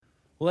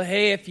Well,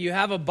 hey, if you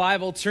have a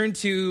Bible, turn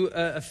to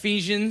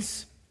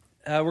Ephesians.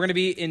 We're going to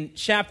be in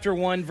chapter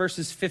 1,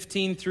 verses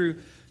 15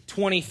 through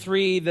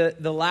 23,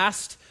 the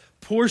last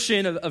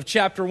portion of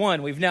chapter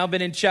 1. We've now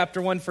been in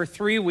chapter 1 for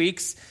 3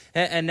 weeks,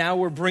 and now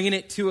we're bringing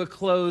it to a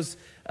close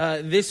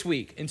this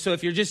week. And so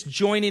if you're just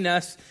joining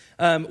us,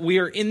 we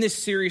are in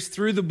this series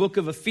through the book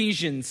of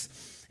Ephesians,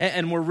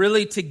 and we're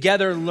really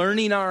together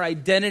learning our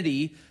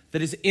identity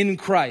that is in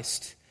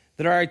Christ,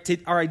 that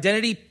our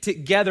identity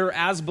together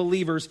as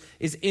believers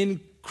is in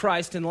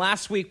Christ. And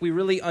last week we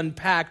really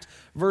unpacked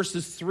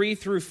verses 3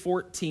 through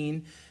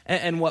 14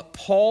 and what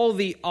Paul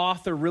the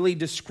author really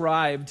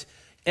described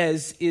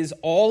as is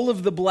all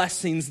of the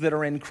blessings that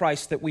are in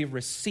Christ that we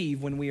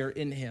receive when we are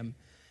in him.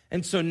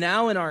 And so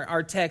now in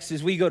our text,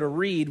 as we go to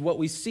read, what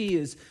we see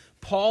is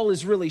Paul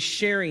is really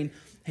sharing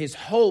his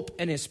hope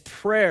and his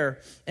prayer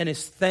and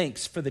his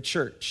thanks for the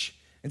church.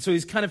 And so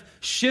he's kind of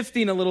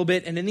shifting a little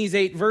bit. And in these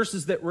 8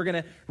 verses that we're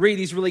going to read,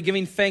 he's really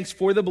giving thanks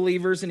for the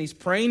believers, and he's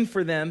praying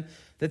for them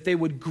that they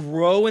would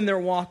grow in their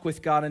walk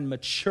with God and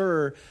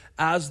mature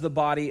as the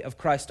body of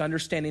Christ,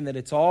 understanding that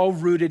it's all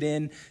rooted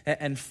in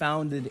and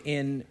founded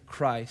in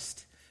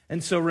Christ.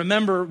 And so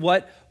remember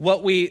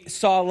what we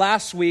saw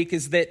last week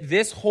is that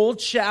this whole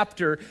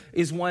chapter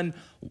is one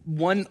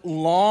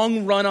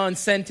long run-on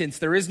sentence.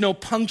 There is no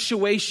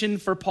punctuation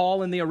for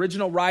Paul in the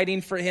original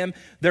writing for him.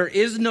 There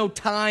is no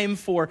time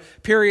for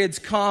periods,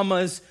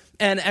 commas,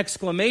 and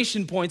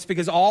exclamation points,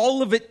 because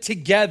all of it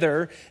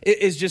together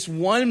is just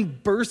one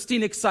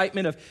bursting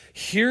excitement of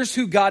here's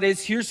who God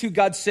is, here's who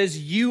God says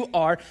you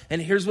are, and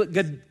here's what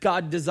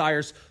God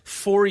desires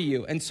for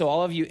you. And so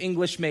all of you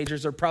English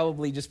majors are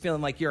probably just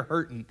feeling like you're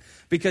hurting,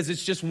 because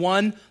it's just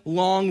one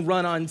long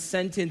run-on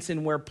sentence,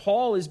 and where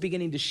Paul is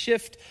beginning to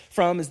shift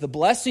from is the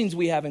blessings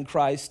we have in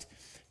Christ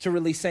to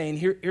really saying,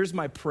 here's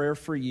my prayer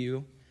for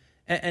you.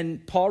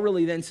 And Paul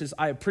really then says,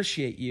 I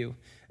appreciate you.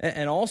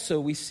 And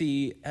also we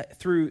see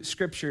through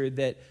Scripture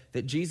that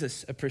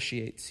Jesus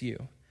appreciates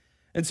you.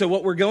 And so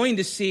what we're going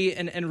to see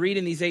and read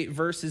in these 8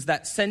 verses,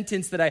 that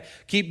sentence that I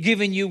keep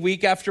giving you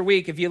week after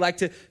week, if you like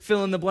to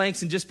fill in the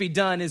blanks and just be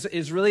done,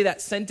 is really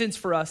that sentence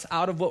for us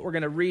out of what we're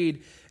going to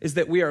read, is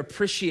that we are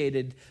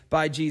appreciated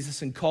by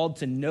Jesus and called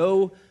to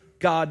know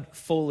God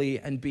fully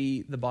and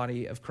be the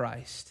body of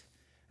Christ.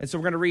 And so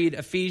we're going to read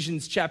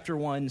Ephesians chapter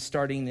 1,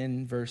 starting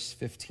in verse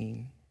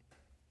 15.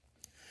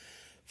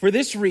 For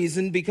this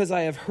reason, because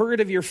I have heard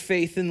of your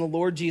faith in the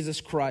Lord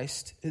Jesus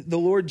Christ, the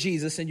Lord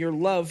Jesus, and your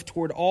love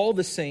toward all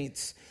the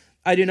saints,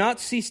 I do not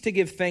cease to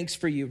give thanks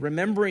for you,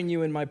 remembering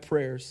you in my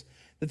prayers,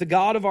 that the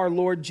God of our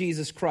Lord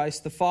Jesus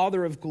Christ, the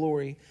Father of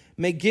glory,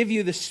 may give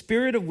you the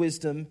spirit of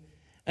wisdom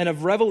and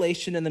of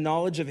revelation and the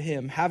knowledge of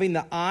him, having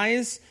the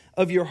eyes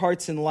of your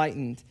hearts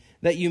enlightened,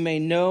 that you may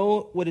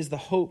know what is the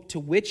hope to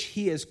which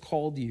he has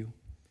called you,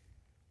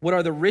 what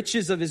are the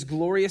riches of his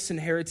glorious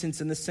inheritance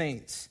in the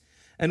saints,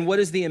 and what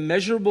is the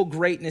immeasurable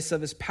greatness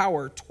of his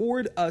power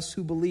toward us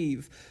who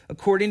believe,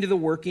 according to the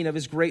working of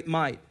his great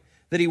might,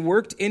 that he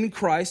worked in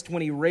Christ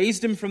when he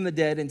raised him from the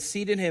dead and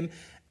seated him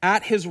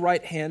at his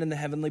right hand in the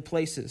heavenly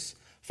places,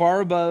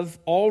 far above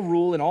all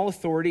rule and all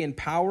authority and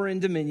power and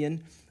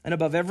dominion, and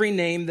above every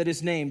name that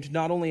is named,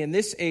 not only in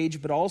this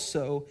age, but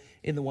also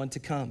in the one to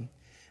come.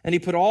 And he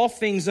put all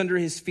things under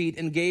his feet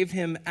and gave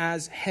him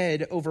as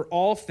head over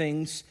all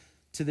things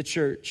to the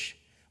church,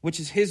 which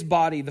is his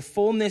body, the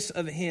fullness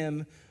of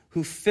him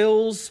who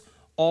fills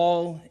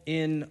all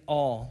in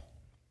all.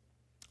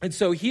 And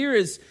so here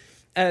is,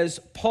 as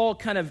Paul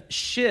kind of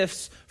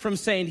shifts from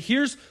saying,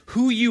 here's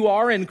who you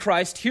are in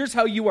Christ, here's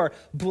how you are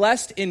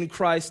blessed in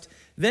Christ,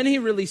 then he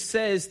really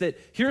says that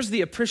here's the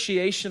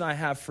appreciation I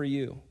have for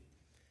you,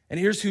 and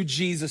here's who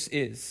Jesus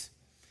is.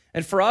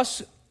 And for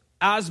us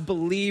as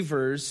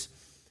believers,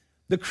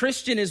 the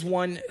Christian is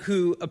one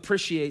who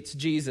appreciates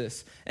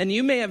Jesus. And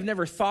you may have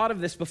never thought of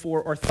this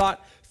before or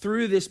thought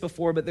through this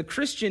before, but the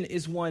Christian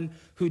is one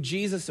who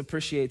Jesus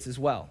appreciates as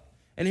well.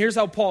 And here's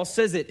how Paul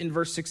says it in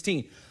verse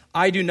 16.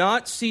 I do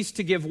not cease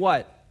to give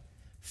what?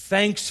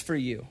 Thanks for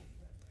you.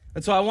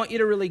 And so I want you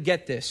to really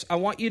get this. I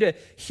want you to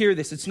hear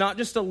this. It's not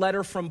just a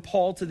letter from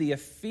Paul to the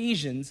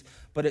Ephesians,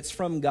 but it's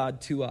from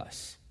God to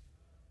us.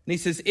 And he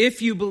says,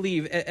 if you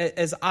believe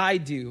as I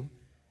do,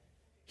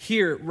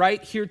 here,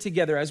 right here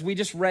together, as we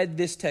just read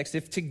this text,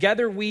 if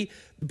together we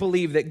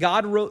believe that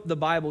God wrote the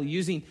Bible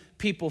using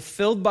people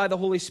filled by the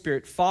Holy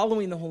Spirit,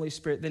 following the Holy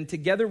Spirit, then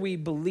together we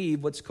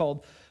believe what's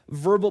called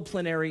verbal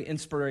plenary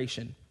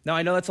inspiration. Now,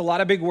 I know that's a lot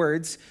of big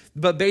words,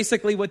 but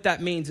basically what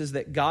that means is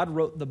that God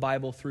wrote the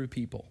Bible through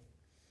people.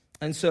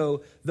 And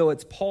so, though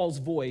it's Paul's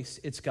voice,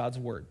 it's God's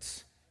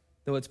words.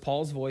 Though it's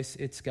Paul's voice,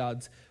 it's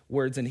God's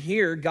words. And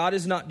here, God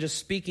is not just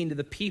speaking to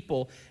the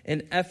people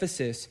in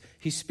Ephesus.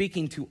 He's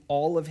speaking to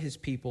all of his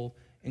people,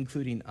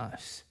 including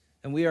us.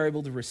 And we are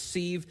able to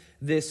receive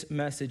this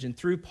message. And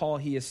through Paul,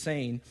 he is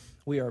saying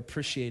we are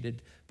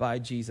appreciated by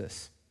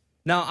Jesus.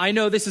 Now, I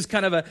know this is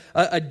kind of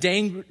a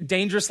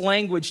dangerous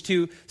language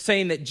to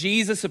saying that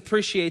Jesus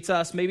appreciates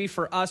us. Maybe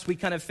for us, we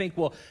kind of think,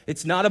 well,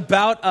 it's not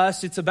about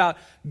us, it's about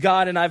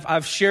God. And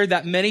I've shared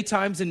that many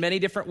times in many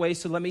different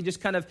ways. So let me just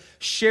kind of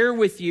share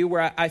with you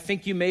where I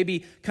think you may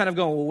be kind of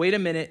going, well, wait a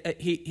minute,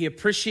 he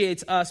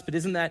appreciates us, but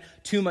isn't that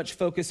too much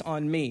focus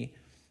on me?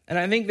 And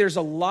I think there's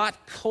a lot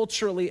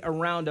culturally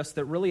around us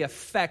that really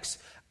affects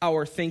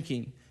our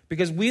thinking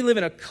because we live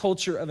in a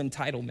culture of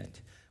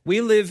entitlement.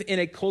 We live in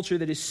a culture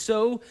that is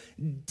so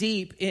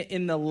deep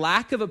in the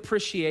lack of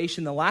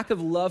appreciation, the lack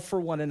of love for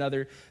one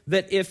another,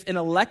 that if an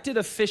elected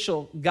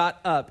official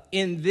got up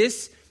in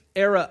this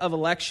era of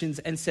elections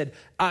and said,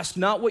 ask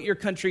not what your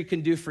country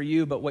can do for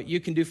you, but what you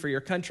can do for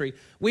your country,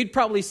 we'd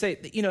probably say,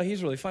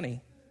 he's really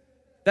funny.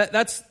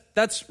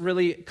 That's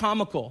really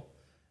comical.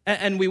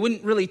 And we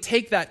wouldn't really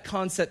take that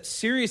concept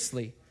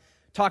seriously,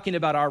 talking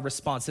about our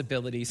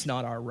responsibilities,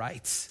 not our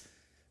rights.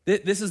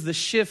 This is the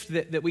shift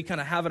that we kind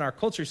of have in our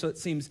culture, so it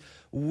seems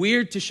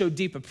weird to show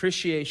deep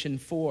appreciation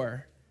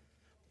for.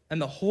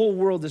 And the whole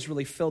world is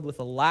really filled with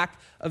a lack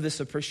of this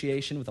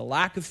appreciation, with a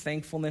lack of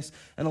thankfulness,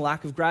 and a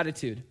lack of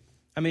gratitude.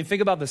 I mean,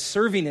 think about the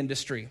serving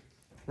industry,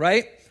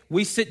 right?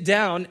 We sit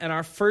down, and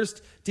our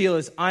first deal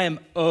is, I am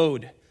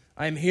owed.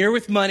 I am here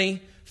with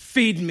money,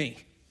 feed me.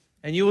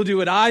 And you will do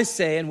what I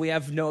say, and we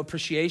have no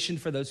appreciation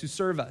for those who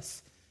serve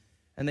us.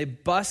 And they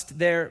bust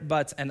their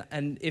butts.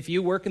 And if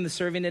you work in the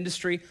serving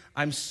industry,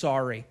 I'm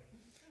sorry.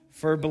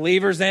 For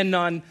believers and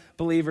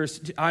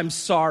non-believers, I'm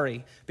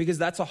sorry. Because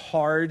that's a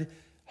hard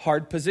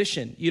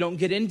position. You don't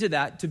get into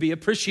that to be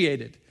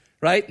appreciated,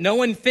 right? No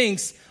one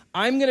thinks,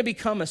 I'm going to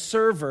become a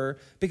server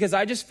because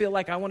I just feel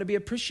like I want to be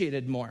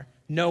appreciated more.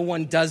 No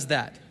one does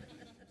that.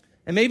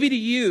 And maybe to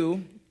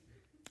you,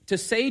 to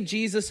say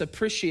Jesus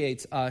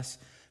appreciates us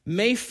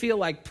may feel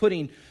like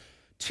putting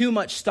too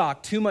much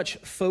stock, too much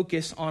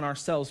focus on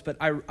ourselves, but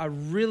I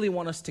really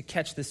want us to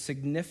catch this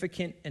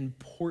significant,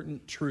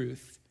 important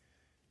truth.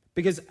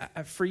 Because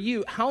for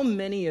you, how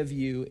many of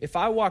you, if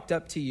I walked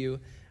up to you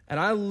and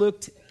I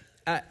looked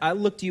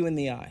you in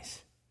the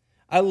eyes,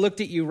 I looked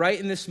at you right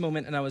in this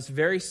moment and I was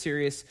very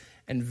serious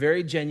and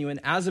very genuine,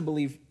 as I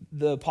believe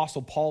the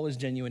Apostle Paul is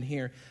genuine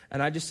here,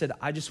 and I just said,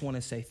 I just want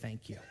to say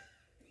thank you.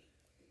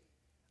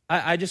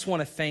 I just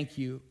want to thank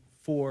you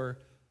for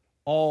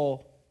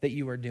all that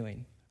you are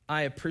doing.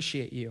 I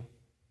appreciate you.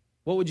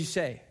 What would you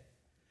say?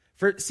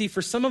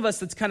 For some of us,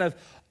 that's kind of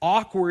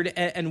awkward,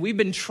 and we've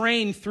been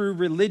trained through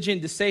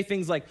religion to say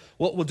things like,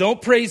 well,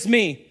 don't praise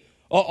me.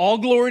 All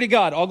glory to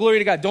God. All glory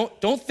to God.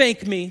 Don't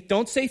thank me.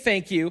 Don't say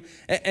thank you.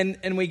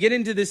 And we get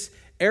into this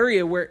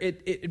area where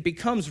it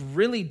becomes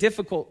really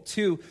difficult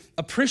to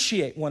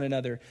appreciate one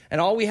another.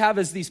 And all we have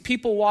is these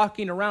people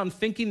walking around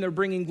thinking they're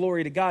bringing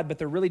glory to God, but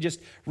they're really just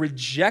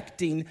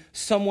rejecting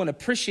someone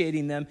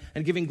appreciating them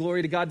and giving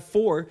glory to God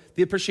for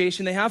the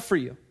appreciation they have for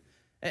you.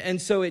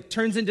 And so it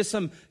turns into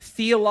some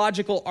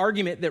theological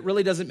argument that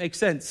really doesn't make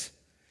sense.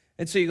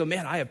 And so you go,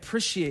 man, I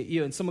appreciate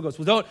you. And someone goes,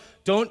 well,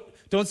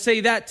 don't say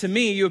that to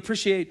me. You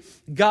appreciate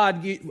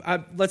God.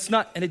 Let's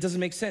not. And it doesn't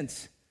make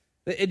sense.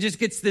 It just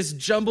gets this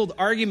jumbled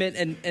argument,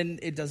 and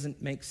it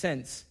doesn't make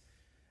sense.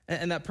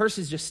 And that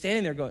person's just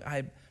standing there going,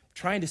 I'm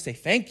trying to say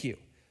thank you.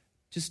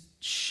 Just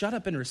shut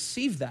up and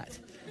receive that.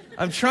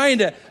 I'm trying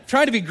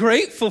to be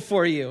grateful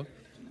for you.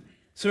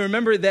 So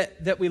remember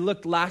that we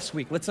looked last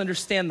week. Let's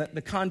understand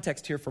the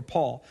context here for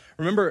Paul.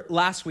 Remember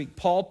last week,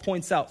 Paul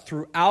points out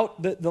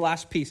throughout the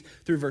last piece,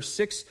 through verse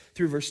 6,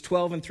 through verse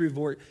 12, and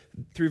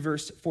through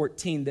verse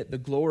 14, that the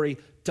glory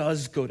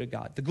does go to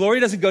God. The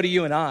glory doesn't go to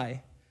you and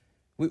I.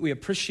 We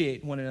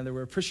appreciate one another.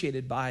 We're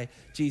appreciated by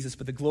Jesus,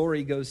 but the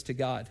glory goes to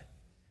God.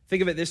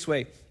 Think of it this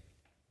way.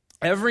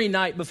 Every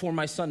night before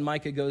my son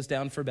Micah goes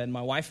down for bed,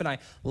 my wife and I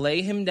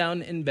lay him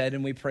down in bed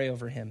and we pray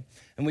over him.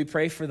 And we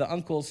pray for the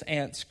uncles,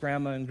 aunts,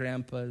 grandma and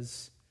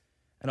grandpas,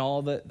 and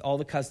all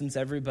the cousins,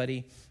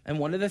 everybody. And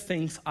one of the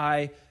things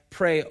I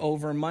pray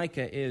over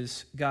Micah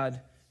is, God,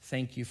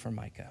 thank you for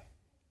Micah.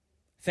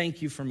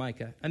 Thank you for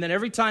Micah. And then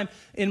every time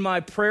in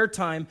my prayer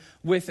time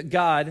with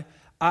God,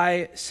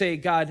 I say,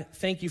 God,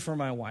 thank you for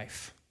my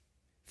wife.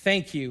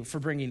 Thank you for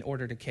bringing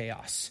order to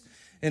chaos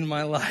in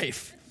my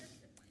life.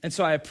 And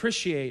so I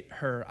appreciate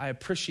her. I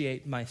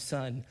appreciate my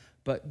son,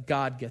 but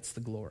God gets the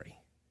glory.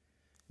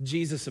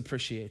 Jesus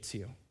appreciates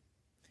you.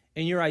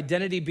 In your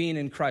identity being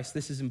in Christ,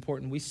 this is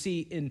important. We see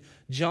in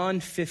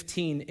John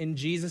 15, in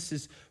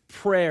Jesus'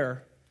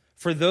 prayer,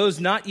 for those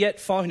not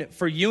yet fallen,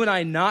 for you and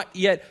I not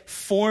yet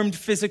formed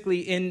physically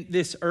in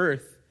this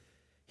earth,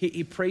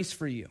 he prays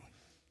for you.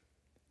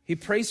 He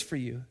prays for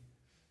you,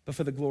 but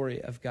for the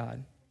glory of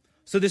God.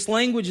 So this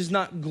language is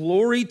not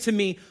glory to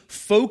me,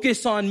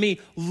 focus on me,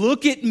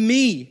 look at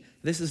me.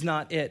 This is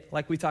not it.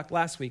 Like we talked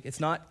last week, it's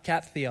not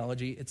cat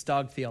theology, it's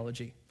dog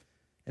theology.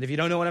 And if you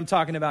don't know what I'm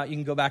talking about, you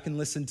can go back and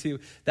listen to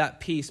that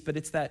piece, but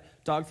it's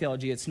that dog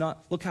theology. It's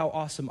not, look how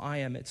awesome I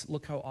am, it's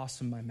look how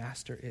awesome my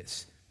master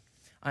is.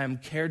 I am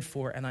cared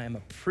for and I am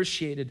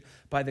appreciated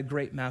by the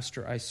great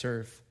master I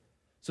serve.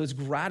 So it's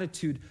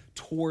gratitude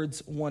towards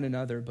one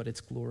another, but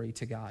it's glory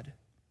to God.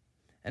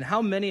 And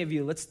how many of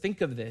you, let's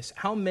think of this,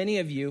 how many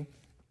of you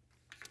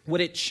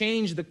would it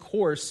change the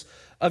course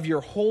of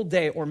your whole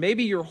day or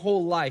maybe your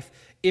whole life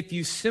if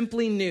you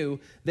simply knew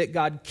that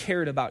God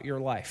cared about your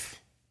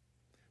life?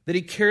 That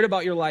he cared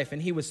about your life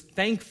and he was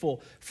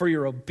thankful for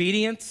your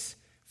obedience,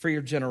 for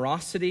your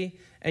generosity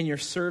and your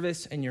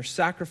service and your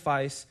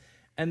sacrifice,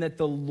 and that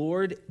the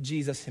Lord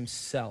Jesus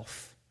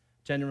himself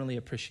genuinely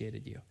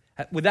appreciated you.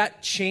 Would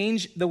that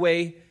change the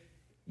way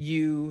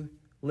you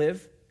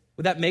live?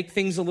 Would that make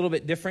things a little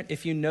bit different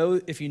if you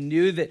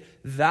knew that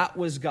that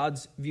was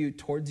God's view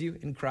towards you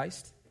in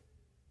Christ?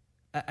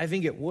 I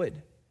think it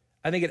would.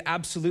 I think it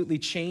absolutely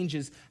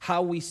changes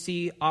how we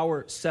see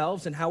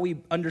ourselves and how we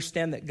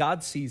understand that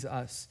God sees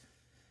us.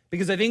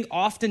 Because I think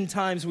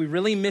oftentimes we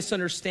really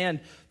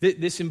misunderstand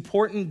this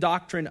important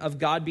doctrine of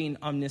God being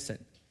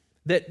omniscient.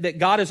 That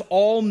God is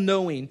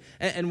all-knowing,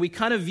 and we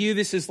kind of view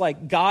this as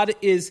like God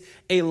is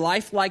a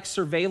lifelike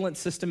surveillance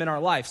system in our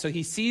life. So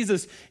he sees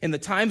us in the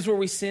times where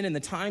we sin and the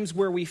times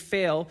where we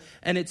fail,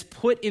 and it's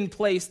put in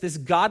place, this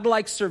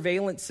God-like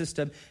surveillance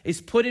system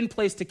is put in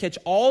place to catch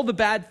all the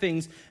bad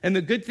things, and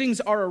the good things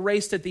are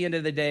erased at the end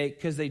of the day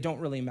because they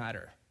don't really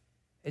matter.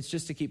 It's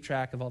just to keep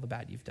track of all the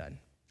bad you've done.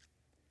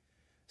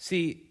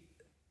 See,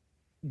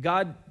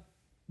 God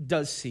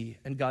does see,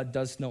 and God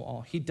does know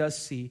all. He does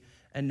see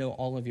and know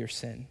all of your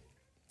sin.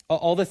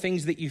 All the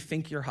things that you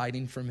think you're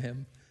hiding from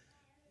him.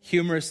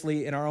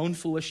 Humorously, in our own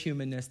foolish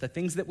humanness, the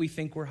things that we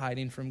think we're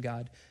hiding from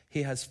God,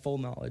 he has full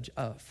knowledge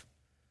of.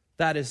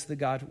 That is the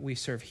God we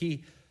serve.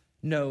 He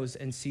knows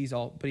and sees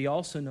all, but he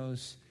also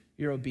knows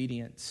your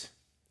obedience.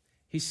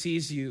 He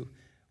sees you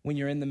when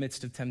you're in the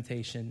midst of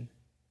temptation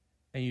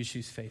and you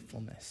choose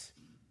faithfulness.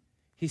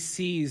 He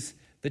sees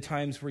the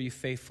times where you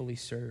faithfully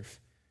serve,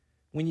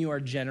 when you are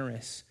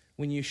generous,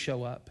 when you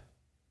show up.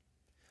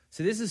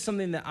 So this is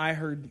something that I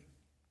heard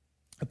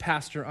a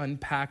pastor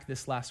unpack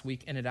this last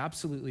week, and it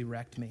absolutely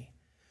wrecked me.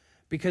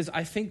 Because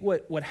I think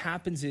what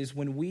happens is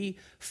when we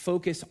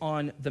focus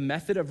on the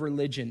method of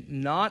religion,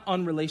 not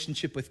on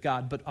relationship with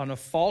God, but on a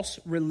false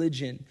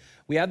religion,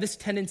 we have this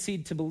tendency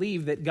to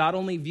believe that God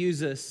only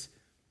views us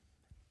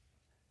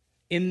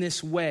in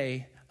this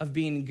way of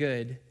being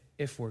good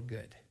if we're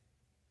good.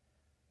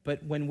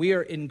 But when we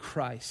are in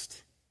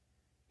Christ,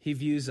 he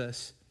views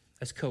us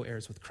as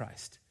co-heirs with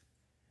Christ.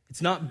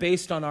 It's not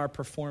based on our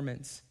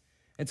performance.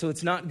 And so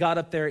it's not God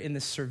up there in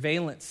this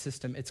surveillance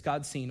system. It's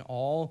God seeing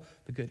all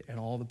the good and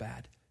all the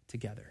bad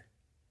together.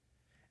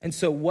 And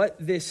so what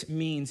this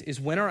means is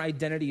when our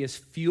identity is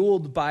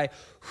fueled by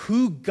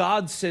who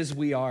God says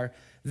we are,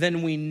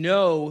 then we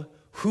know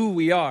who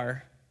we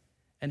are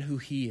and who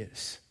he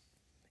is.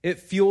 It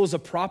fuels a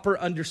proper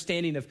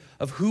understanding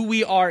of who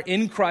we are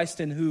in Christ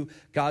and who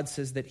God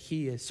says that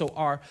he is. So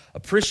our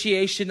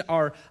appreciation,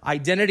 our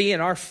identity,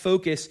 and our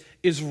focus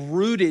is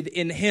rooted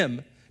in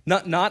him.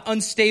 Not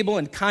unstable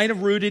and kind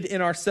of rooted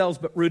in ourselves,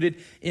 but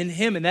rooted in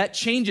him. And that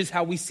changes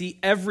how we see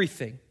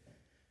everything.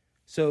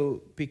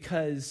 So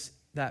because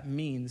that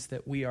means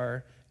that we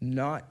are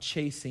not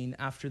chasing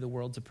after the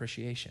world's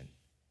appreciation.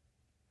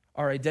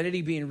 Our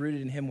identity being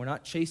rooted in him, we're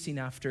not chasing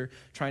after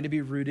trying to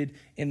be rooted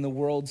in the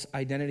world's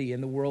identity,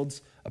 in the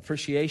world's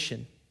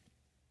appreciation.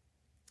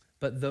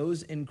 But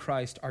those in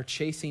Christ are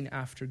chasing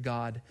after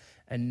God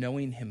and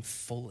knowing him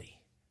fully.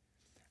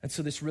 And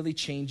so this really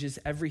changes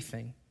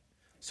everything.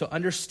 So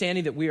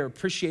understanding that we are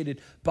appreciated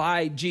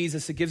by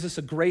Jesus, it gives us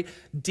a great,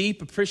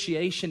 deep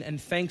appreciation and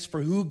thanks for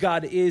who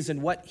God is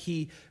and what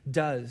he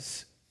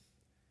does.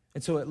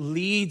 And so it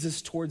leads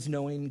us towards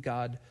knowing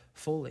God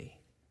fully.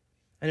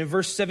 And in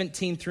verse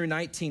 17 through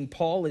 19,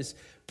 Paul is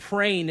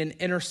praying an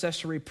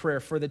intercessory prayer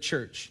for the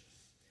church.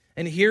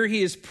 And here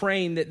he is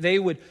praying that they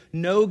would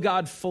know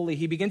God fully.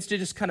 He begins to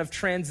just kind of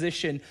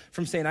transition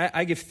from saying,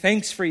 I give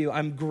thanks for you.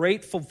 I'm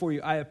grateful for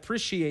you. I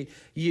appreciate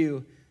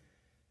you.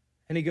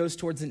 And he goes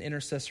towards an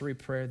intercessory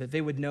prayer that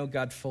they would know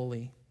God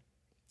fully.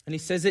 And he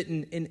says it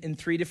in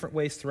three different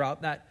ways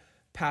throughout that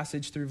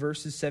passage, through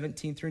verses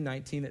 17 through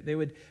 19, that they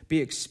would be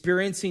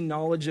experiencing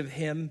knowledge of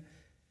him,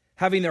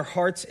 having their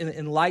hearts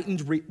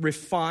enlightened,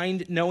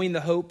 refined, knowing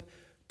the hope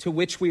to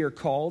which we are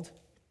called.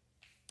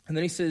 And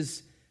then he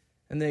says,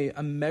 and the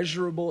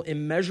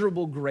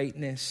immeasurable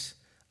greatness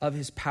of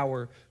his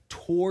power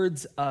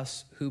towards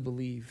us who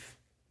believe.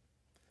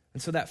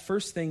 And so that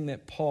first thing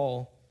that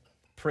Paul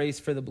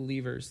prays for the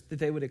believers, that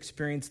they would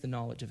experience the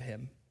knowledge of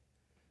him,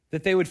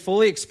 that they would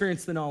fully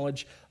experience the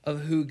knowledge of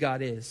who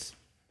God is.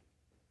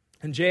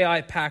 And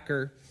J.I.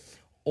 Packer,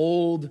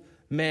 old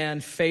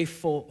man,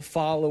 faithful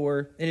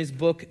follower, in his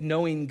book,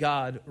 Knowing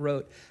God,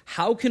 wrote,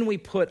 "How can we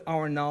put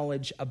our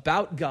knowledge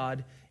about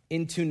God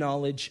into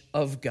knowledge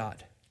of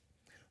God?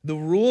 The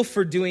rule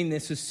for doing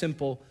this is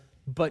simple,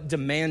 but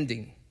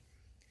demanding.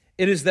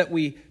 It is that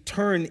we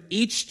turn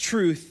each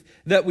truth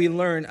that we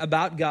learn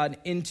about God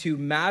into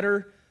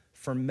matter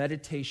for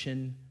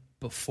meditation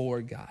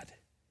before God,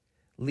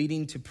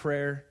 leading to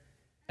prayer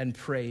and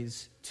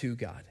praise to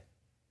God."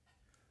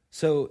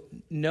 So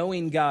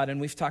knowing God,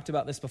 and we've talked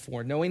about this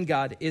before, knowing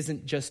God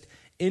isn't just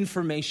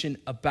information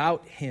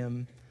about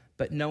him,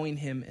 but knowing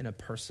him in a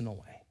personal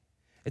way.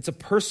 It's a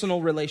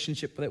personal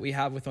relationship that we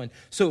have with one.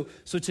 So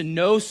to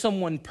know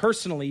someone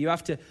personally, you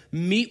have to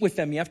meet with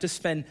them. You have to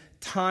spend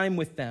time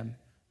with them.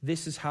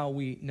 This is how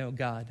we know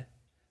God,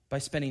 by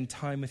spending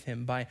time with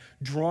him, by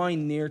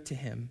drawing near to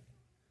him.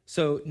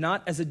 So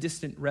not as a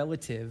distant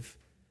relative,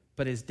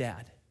 but as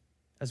dad,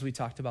 as we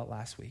talked about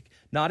last week.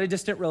 Not a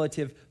distant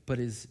relative, but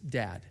as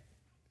dad.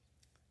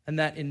 And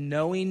that in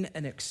knowing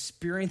and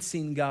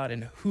experiencing God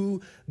and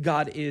who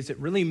God is, it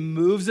really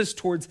moves us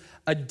towards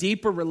a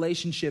deeper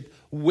relationship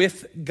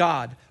with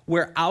God,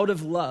 where out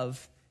of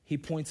love, he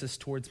points us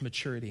towards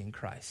maturity in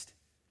Christ.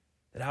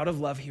 That out of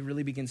love, he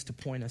really begins to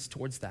point us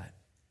towards that.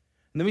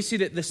 And then we see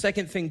that the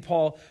second thing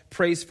Paul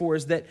prays for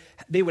is that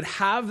they would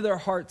have their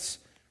hearts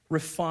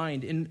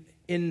refined,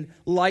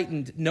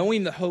 enlightened,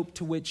 knowing the hope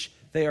to which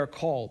they are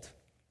called.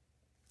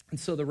 And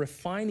so the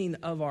refining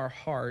of our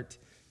heart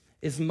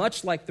is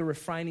much like the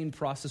refining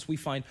process we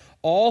find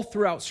all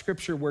throughout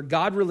Scripture, where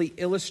God really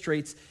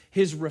illustrates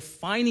his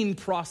refining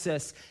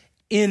process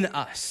in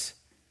us.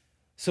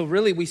 So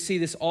really we see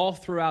this all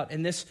throughout,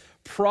 and this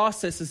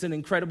process is an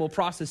incredible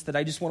process that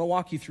I just want to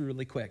walk you through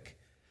really quick.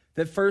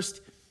 That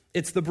first,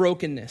 it's the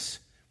brokenness,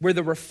 where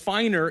the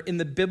refiner in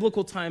the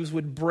biblical times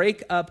would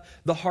break up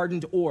the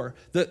hardened ore,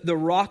 the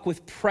rock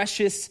with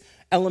precious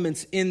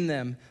elements in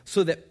them,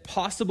 so that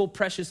possible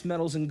precious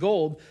metals and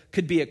gold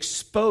could be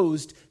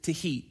exposed to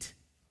heat.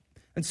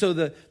 And so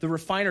the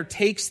refiner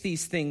takes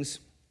these things,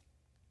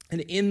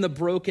 and in the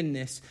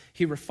brokenness,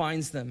 he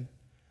refines them.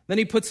 Then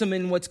he puts them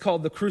in what's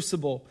called the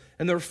crucible,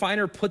 and the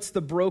refiner puts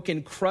the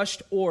broken,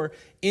 crushed ore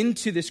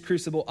into this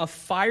crucible, a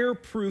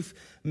fireproof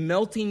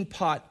melting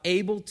pot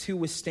able to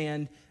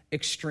withstand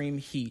extreme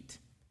heat.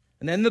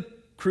 And then the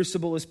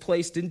crucible is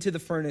placed into the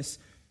furnace,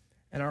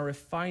 and our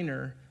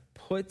refiner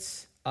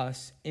puts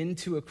us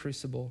into a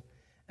crucible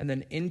and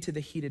then into the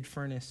heated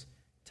furnace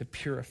to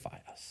purify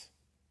us.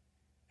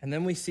 And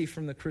then we see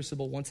from the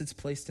crucible, once it's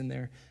placed in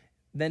there,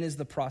 then is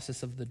the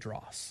process of the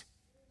dross.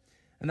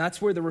 And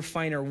that's where the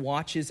refiner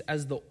watches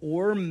as the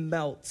ore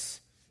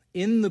melts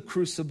in the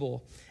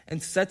crucible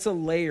and sets a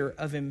layer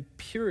of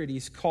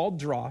impurities called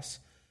dross,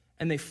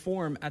 and they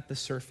form at the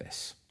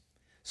surface.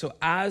 So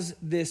as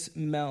this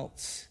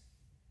melts,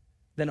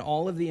 then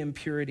all of the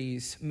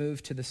impurities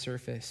move to the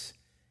surface,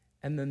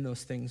 and then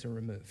those things are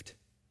removed.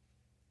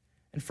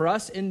 And for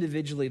us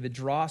individually, the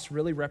dross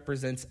really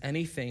represents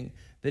anything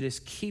that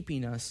is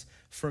keeping us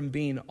from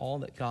being all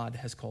that God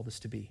has called us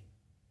to be.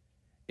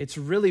 It's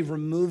really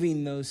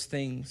removing those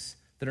things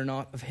that are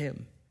not of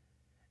him.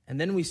 And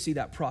then we see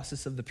that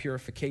process of the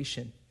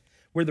purification,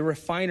 where the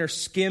refiner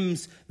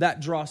skims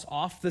that dross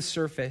off the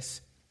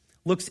surface,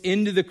 looks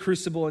into the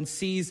crucible and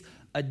sees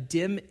a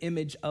dim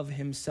image of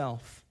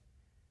himself,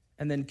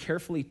 and then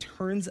carefully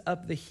turns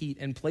up the heat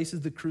and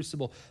places the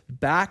crucible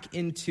back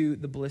into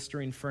the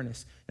blistering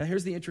furnace. Now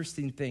here's the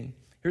interesting thing.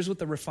 Here's what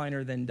the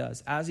refiner then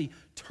does. As he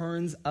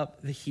turns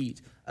up the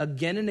heat,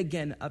 again and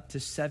again, up to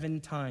 7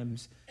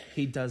 times,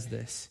 he does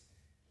this.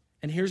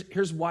 And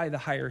here's why the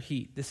higher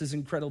heat. This is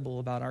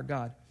incredible about our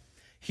God.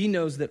 He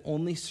knows that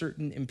only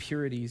certain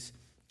impurities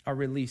are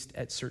released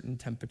at certain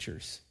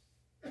temperatures.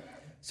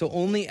 So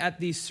only at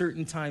these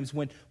certain times,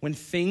 when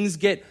things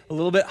get a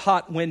little bit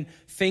hot, when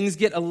things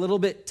get a little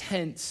bit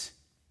tense,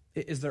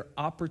 is there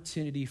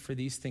opportunity for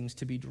these things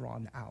to be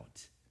drawn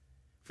out,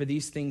 for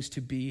these things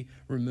to be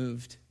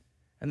removed.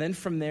 And then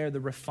from there, the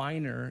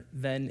refiner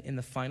then in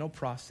the final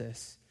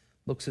process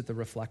looks at the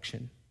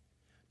reflection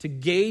to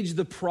gauge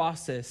the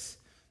process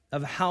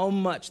of how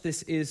much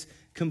this is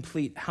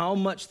complete, how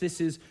much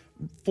this is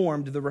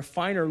formed. The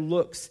refiner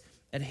looks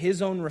at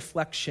his own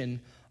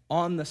reflection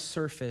on the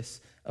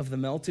surface of the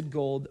melted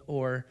gold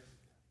or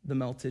the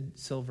melted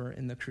silver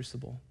in the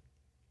crucible.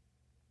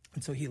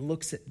 And so he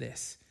looks at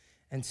this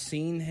and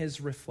seeing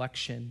his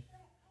reflection,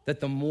 that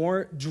the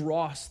more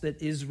dross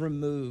that is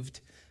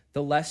removed,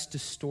 the less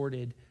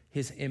distorted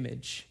his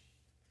image.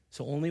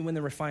 So only when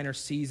the refiner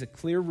sees a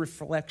clear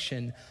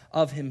reflection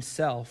of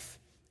himself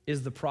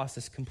is the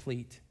process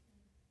complete.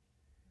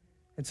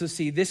 And so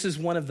see, this is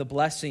one of the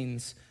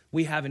blessings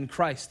we have in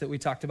Christ that we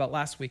talked about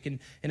last week in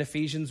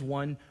Ephesians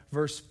 1,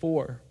 verse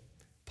 4.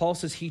 Paul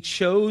says he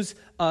chose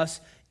us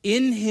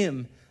in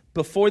him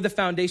before the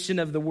foundation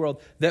of the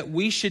world, that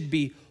we should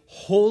be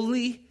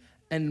holy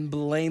and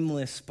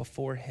blameless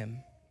before him.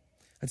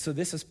 And so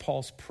this is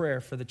Paul's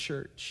prayer for the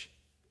church,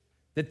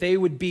 that they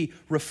would be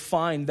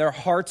refined, their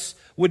hearts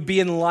would be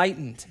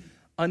enlightened,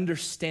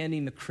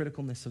 understanding the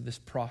criticalness of this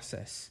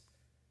process.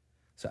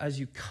 So as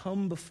you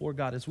come before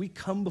God, as we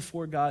come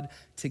before God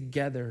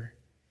together,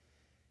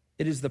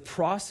 it is the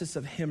process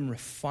of him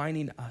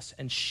refining us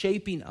and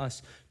shaping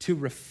us to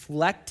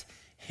reflect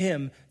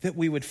him, that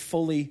we would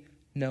fully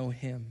know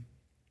him.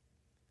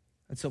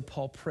 And so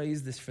Paul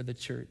prays this for the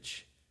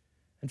church.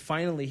 And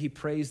finally, he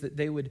prays that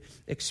they would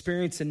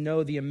experience and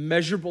know the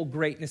immeasurable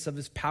greatness of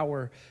his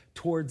power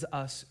towards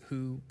us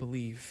who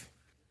believe.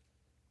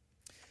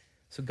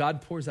 So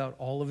God pours out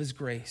all of his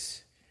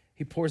grace.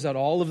 He pours out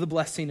all of the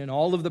blessing and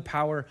all of the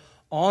power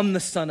on the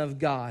Son of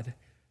God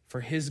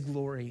for his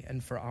glory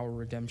and for our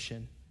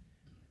redemption.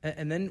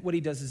 And then what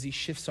he does is he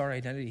shifts our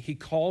identity. He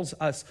calls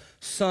us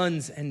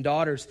sons and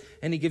daughters,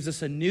 and he gives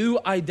us a new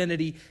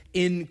identity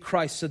in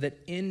Christ so that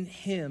in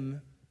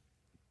him,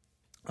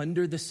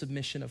 under the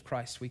submission of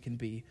Christ, we can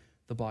be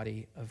the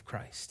body of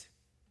Christ.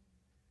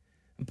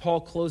 And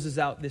Paul closes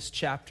out this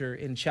chapter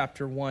in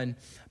chapter 1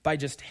 by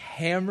just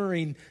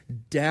hammering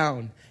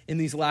down in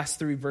these last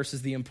 3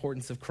 verses the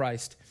importance of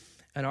Christ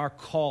and our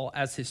call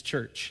as his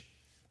church.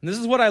 And this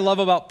is what I love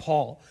about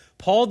Paul.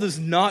 Paul does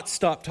not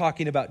stop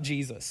talking about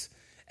Jesus.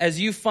 As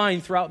you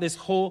find throughout this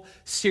whole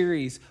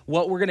series,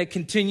 what we're going to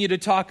continue to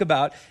talk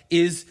about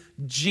is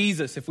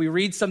Jesus. If we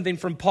read something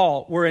from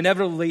Paul, we're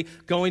inevitably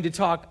going to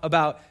talk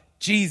about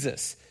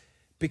Jesus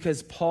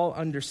because Paul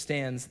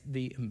understands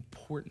the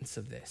importance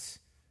of this.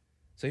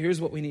 So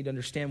here's what we need to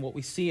understand. What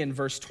we see in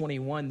verse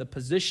 21, the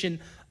position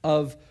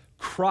of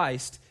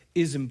Christ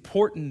is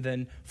important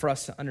then for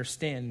us to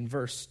understand in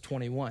verse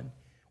 21,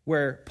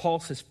 where Paul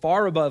says,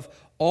 far above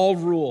all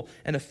rule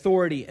and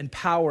authority and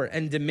power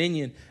and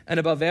dominion and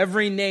above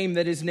every name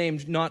that is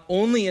named, not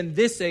only in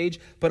this age,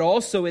 but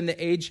also in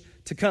the age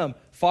to come,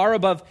 far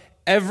above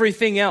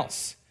everything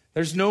else.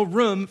 There's no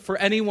room for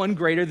anyone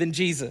greater than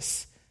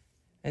Jesus.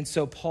 And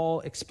so Paul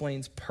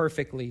explains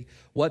perfectly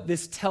what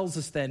this tells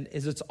us then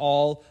is it's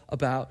all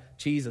about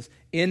Jesus.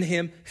 In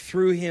him,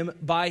 through him,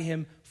 by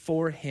him,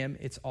 for him,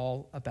 it's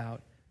all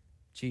about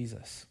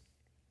Jesus.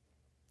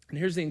 And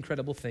here's the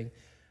incredible thing.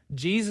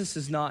 Jesus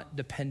is not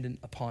dependent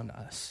upon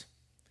us,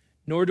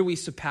 nor do we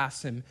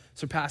surpass him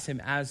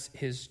as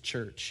his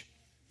church.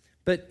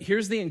 But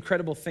here's the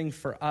incredible thing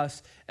for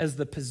us as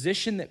the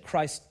position that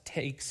Christ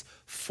takes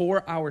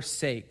for our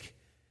sake.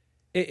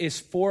 It is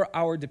for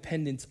our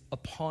dependence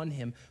upon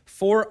him,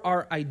 for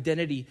our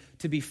identity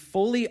to be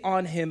fully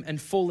on him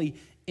and fully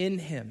in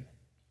him.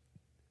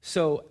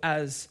 So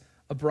as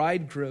a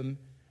bridegroom,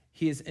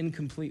 he is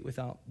incomplete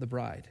without the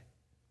bride.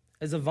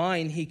 As a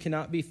vine, he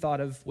cannot be thought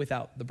of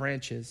without the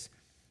branches.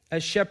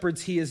 As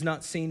shepherds, he is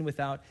not seen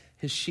without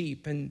his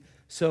sheep. And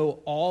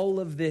so all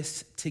of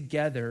this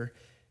together,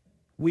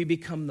 we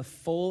become the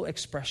full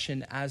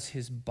expression as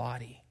his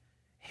body,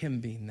 him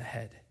being the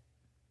head.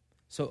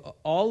 So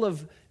all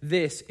of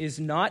this is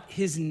not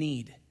his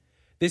need.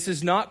 This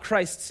is not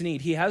Christ's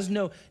need. He has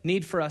no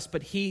need for us,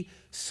 but he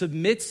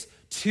submits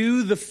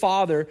to the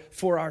Father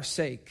for our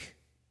sake.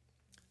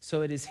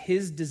 So it is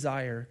his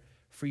desire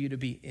for you to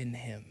be in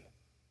him,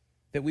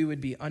 that we would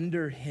be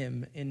under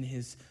him in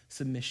his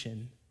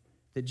submission,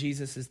 that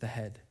Jesus is the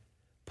head.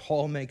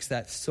 Paul makes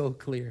that so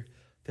clear,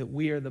 that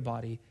we are the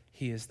body,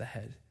 he is the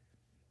head.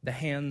 The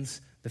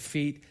hands, the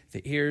feet,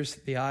 the ears,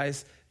 the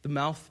eyes, the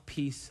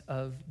mouthpiece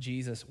of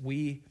Jesus.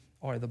 We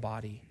are the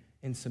body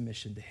in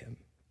submission to him.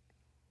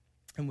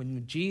 And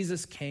when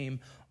Jesus came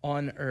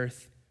on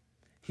earth,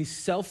 he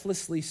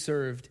selflessly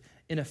served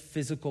in a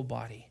physical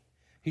body.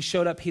 He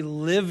showed up, he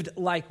lived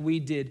like we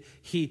did.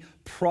 He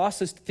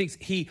processed things,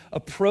 he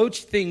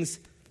approached things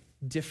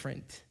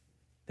different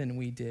than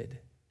we did.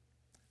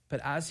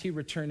 But as he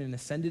returned and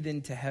ascended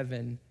into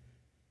heaven,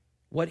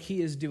 what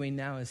he is doing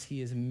now is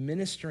he is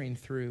ministering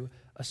through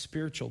a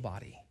spiritual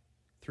body,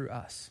 through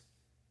us.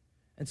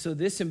 And so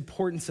this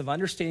importance of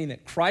understanding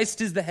that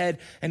Christ is the head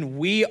and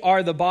we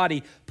are the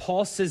body,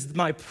 Paul says,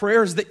 my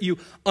prayer is that you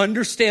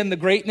understand the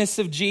greatness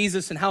of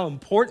Jesus and how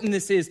important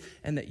this is,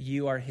 and that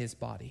you are his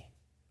body,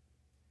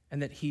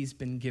 and that he's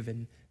been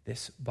given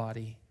this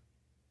body.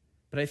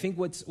 But I think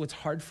what's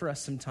hard for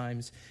us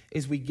sometimes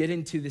is we get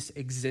into this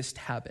exist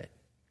habit,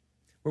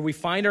 where we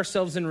find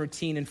ourselves in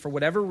routine, and for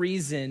whatever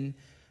reason,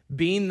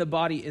 being the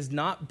body is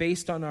not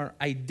based on our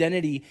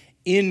identity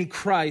in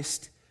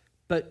Christ,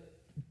 but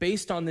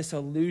based on this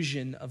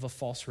illusion of a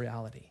false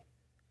reality.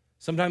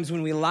 Sometimes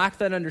when we lack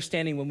that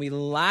understanding, when we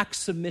lack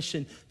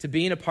submission to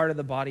being a part of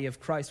the body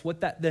of Christ,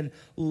 what that then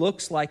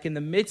looks like in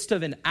the midst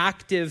of an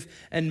active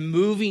and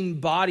moving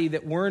body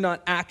that we're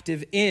not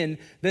active in,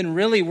 then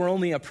really we're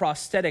only a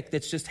prosthetic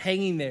that's just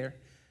hanging there.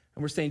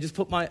 And we're saying, just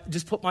put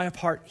my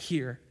part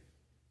here.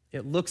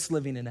 It looks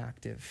living and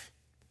active.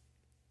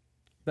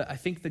 But I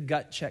think the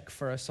gut check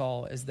for us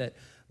all is that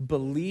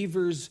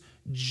believers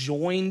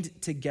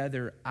joined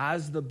together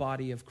as the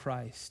body of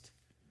Christ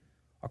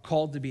are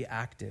called to be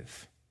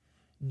active,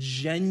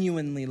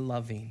 genuinely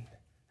loving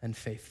and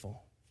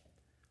faithful.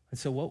 And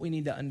so what we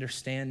need to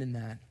understand in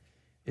that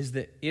is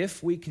that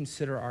if we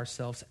consider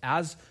ourselves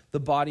as the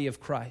body of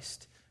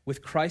Christ,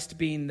 with Christ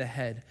being the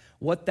head,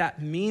 what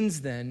that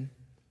means then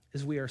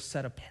is we are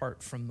set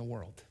apart from the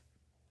world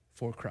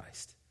for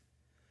Christ.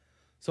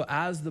 So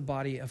as the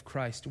body of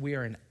Christ, we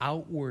are an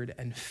outward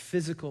and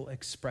physical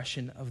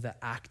expression of the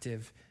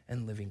active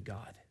and living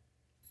God.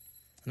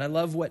 And I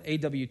love what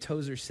A.W.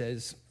 Tozer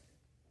says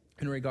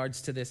in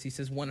regards to this. He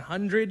says,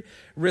 100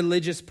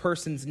 religious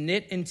persons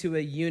knit into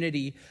a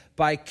unity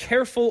by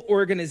careful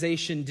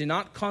organization do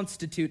not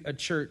constitute a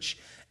church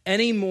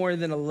any more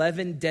than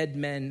 11 dead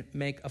men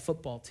make a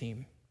football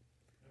team.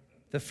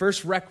 The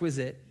first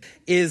requisite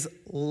is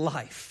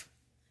life.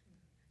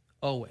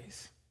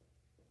 Always.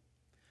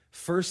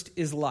 First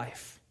is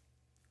life,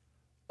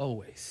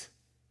 always.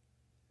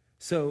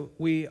 So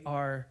we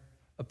are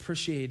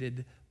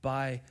appreciated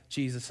by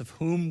Jesus, of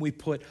whom we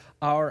put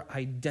our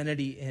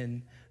identity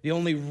in. The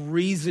only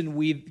reason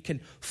we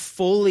can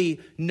fully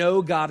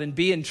know God and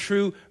be in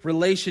true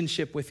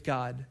relationship with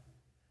God.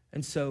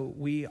 And so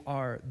we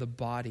are the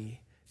body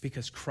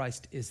because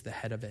Christ is the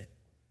head of it.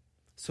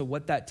 So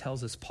what that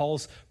tells us,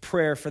 Paul's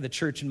prayer for the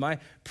church and my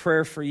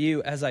prayer for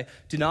you, as I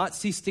do not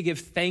cease to give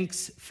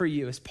thanks for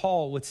you, as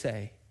Paul would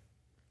say,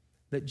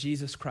 that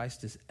Jesus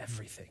Christ is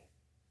everything,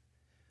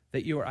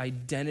 that your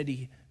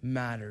identity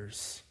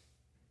matters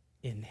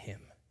in him,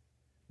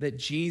 that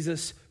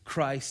Jesus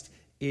Christ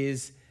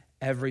is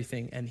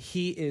everything. And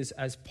he is,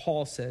 as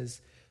Paul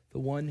says, the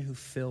one who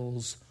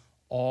fills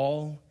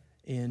all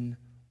in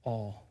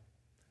all.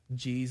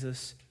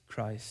 Jesus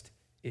Christ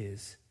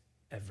is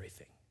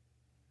everything.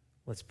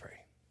 Let's pray.